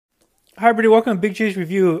Hi everybody, welcome to Big J's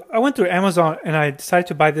Review. I went through Amazon and I decided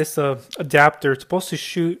to buy this adapter. It's supposed to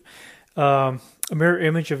shoot a mirror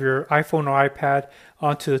image of your iPhone or iPad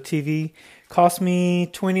onto the TV. Cost me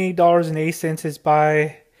 $28.08. It's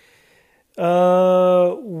by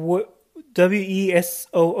WESOO,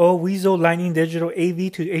 WESOO Lightning Digital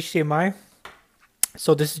AV to HDMI.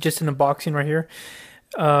 So this is just an unboxing right here.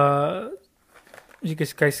 You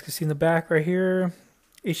guys can see in the back right here.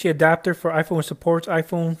 HD adapter for iPhone supports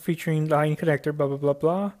iPhone featuring Lightning connector, blah, blah, blah,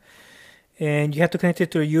 blah. And you have to connect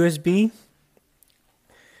it to a USB.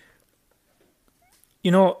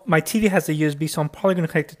 You know, my TV has a USB, so I'm probably going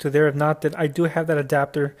to connect it to there. If not, then I do have that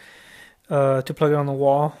adapter to plug it on the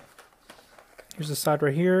wall. Here's the side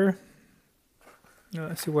right here.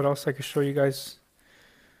 Let's see what else I can show you guys.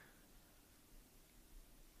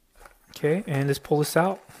 Okay, and let's pull this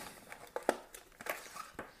out.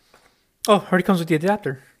 Oh, already comes with the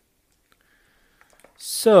adapter.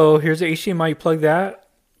 So here's the HDMI. You plug that,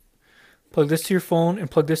 plug this to your phone, and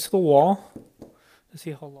plug this to the wall. Let's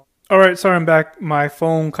see how long. All right, sorry I'm back. My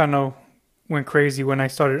phone kind of went crazy when I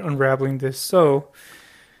started unraveling this. So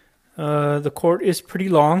the cord is pretty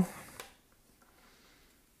long.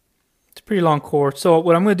 It's a pretty long cord. So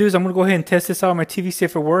what I'm going to do is I'm going to go ahead and test this out on my TV, see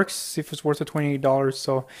if it works, see if it's worth the $28.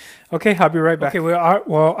 So, okay, I'll be right back. Okay, I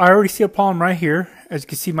already see a problem right here. As you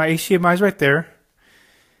can see, my HDMI is right there.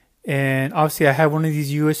 And obviously, I have one of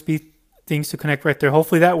these USB things to connect right there.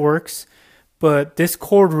 Hopefully that works. But this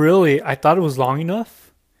cord really, I thought it was long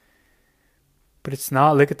enough. But it's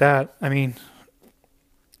not. Look at that. I mean,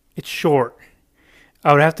 it's short.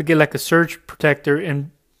 I would have to get like a surge protector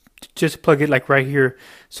and just plug it like right here.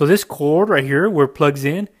 So this cord right here where it plugs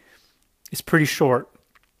in is pretty short.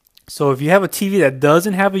 So if you have a TV that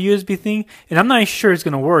doesn't have a USB thing, and I'm not sure it's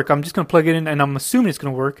going to work, I'm just going to plug it in and I'm assuming it's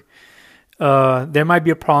going to work. There might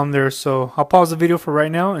be a problem there. So I'll pause the video for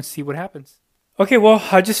right now and see what happens. Okay, well,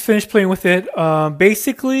 I just finished playing with it.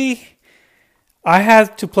 Basically, I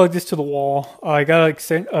had to plug this to the wall. I got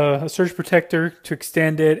a surge protector to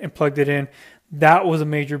extend it and plugged it in. That was a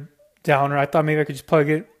major downer. I thought maybe I could just plug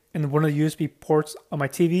it in one of the USB ports on my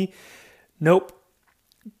TV. Nope.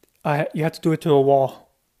 You have to do it to a wall.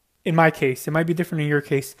 In my case, it might be different in your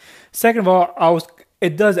case. Second of all,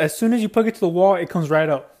 it does, as soon as you plug it to the wall, it comes right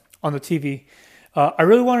up on the TV. I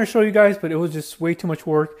really wanted to show you guys, but it was just way too much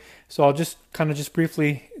work. So I'll just kind of just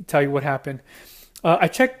briefly tell you what happened. I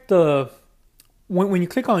checked when you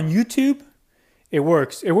click on YouTube, it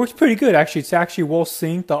works. It works pretty good, actually. It's actually well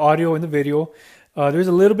synced, the audio and the video. There's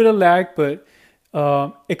a little bit of lag, but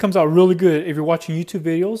it comes out really good if you're watching YouTube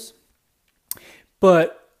videos.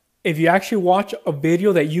 But if you actually watch a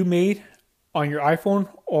video that you made on your iPhone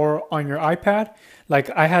or on your iPad,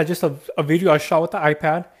 like I had just a video I shot with the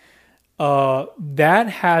iPad, that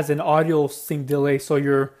has an audio sync delay. So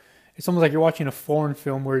it's almost like you're watching a foreign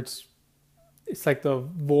film where it's like the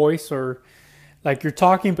voice, or like you're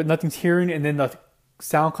talking but nothing's hearing, and then the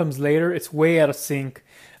sound comes later. It's way out of sync.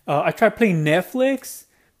 I tried playing Netflix.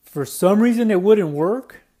 For some reason, it wouldn't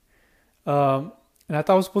work. And I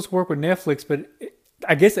thought it was supposed to work with Netflix, but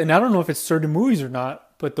I guess, and I don't know if it's certain movies or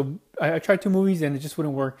not, but I tried 2 movies and it just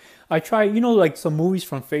wouldn't work. I tried, like some movies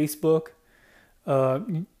from Facebook.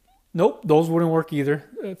 Nope, those wouldn't work either.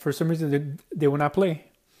 For some reason, they would not play.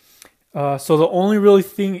 So the only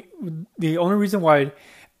reason why,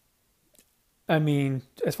 I mean,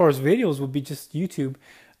 as far as videos, would be just YouTube.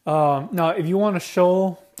 Now, if you want to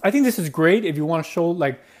show, I think this is great if you want to show,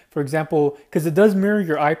 like, for example, because it does mirror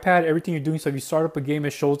your iPad, everything you're doing. So if you start up a game, it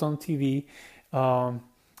shows on the TV,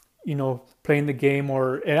 playing the game,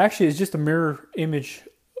 or it actually is just a mirror image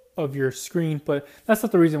of your screen. But that's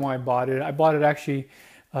not the reason why I bought it. I bought it actually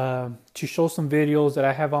to show some videos that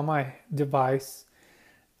I have on my device,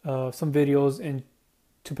 some videos, and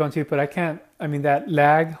to put on TV. But that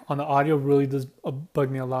lag on the audio really does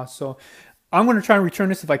bug me a lot. So I'm going to try and return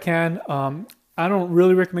this if I can. I don't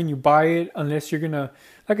really recommend you buy it unless you're going to,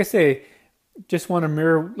 like I say, just want to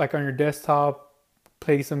mirror like on your desktop,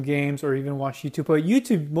 play some games, or even watch YouTube. But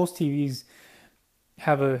YouTube, most TVs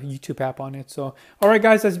have a YouTube app on it. So, all right,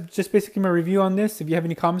 guys, that's just basically my review on this. If you have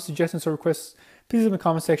any comments, suggestions, or requests, please leave in the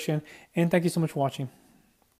comment section. And thank you so much for watching.